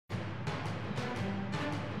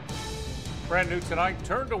Brand new tonight,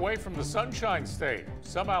 turned away from the Sunshine State.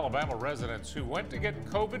 Some Alabama residents who went to get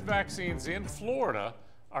COVID vaccines in Florida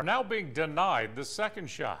are now being denied the second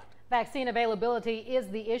shot. Vaccine availability is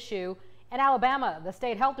the issue. In Alabama, the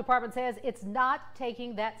state health department says it's not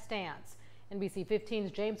taking that stance. NBC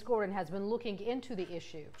 15's James Gordon has been looking into the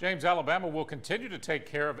issue. James, Alabama will continue to take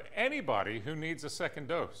care of anybody who needs a second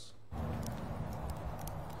dose.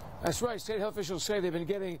 That's right. State health officials say they've been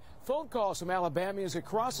getting phone calls from Alabamians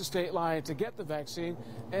across the state line to get the vaccine,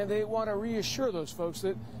 and they want to reassure those folks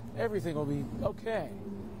that everything will be okay.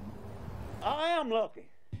 I am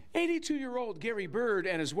lucky. 82-year-old Gary Bird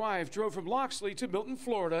and his wife drove from Loxley to Milton,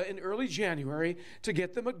 Florida in early January to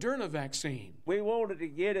get the Moderna vaccine. We wanted to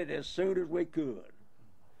get it as soon as we could.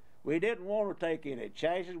 We didn't want to take any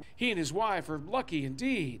chances. He and his wife are lucky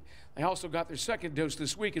indeed. They also got their second dose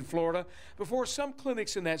this week in Florida before some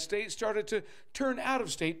clinics in that state started to turn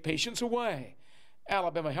out-of-state patients away.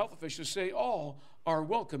 Alabama health officials say all are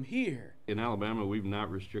welcome here. In Alabama, we've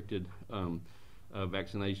not restricted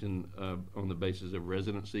vaccination on the basis of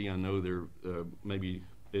residency. I know there maybe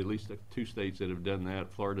at least 2 states that have done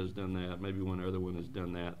that. Florida's done that. Maybe one other one has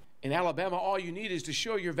done that. In Alabama, all you need is to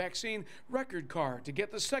show your vaccine record card to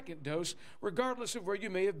get the second dose, regardless of where you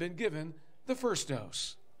may have been given the first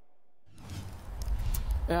dose.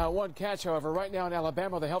 Now, one catch, however, right now in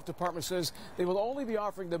Alabama, the health department says they will only be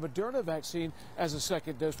offering the Moderna vaccine as a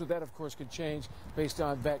second dose, but that, of course, could change based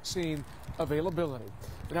on vaccine availability.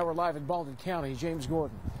 But now we're live in Baldwin County. James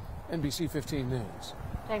Gordon, NBC 15 News.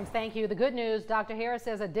 James, thank you. The good news, Dr. Harris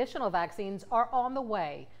says additional vaccines are on the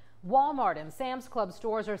way. Walmart and Sam's Club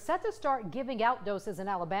stores are set to start giving out doses in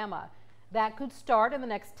Alabama. That could start in the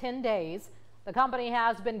next 10 days. The company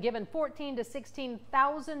has been given 14,000 to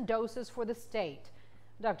 16,000 doses for the state.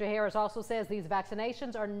 Dr. Harris also says these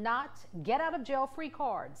vaccinations are not get-out-of-jail-free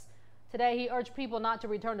cards. Today, he urged people not to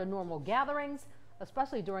return to normal gatherings,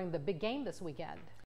 especially during the big game this weekend.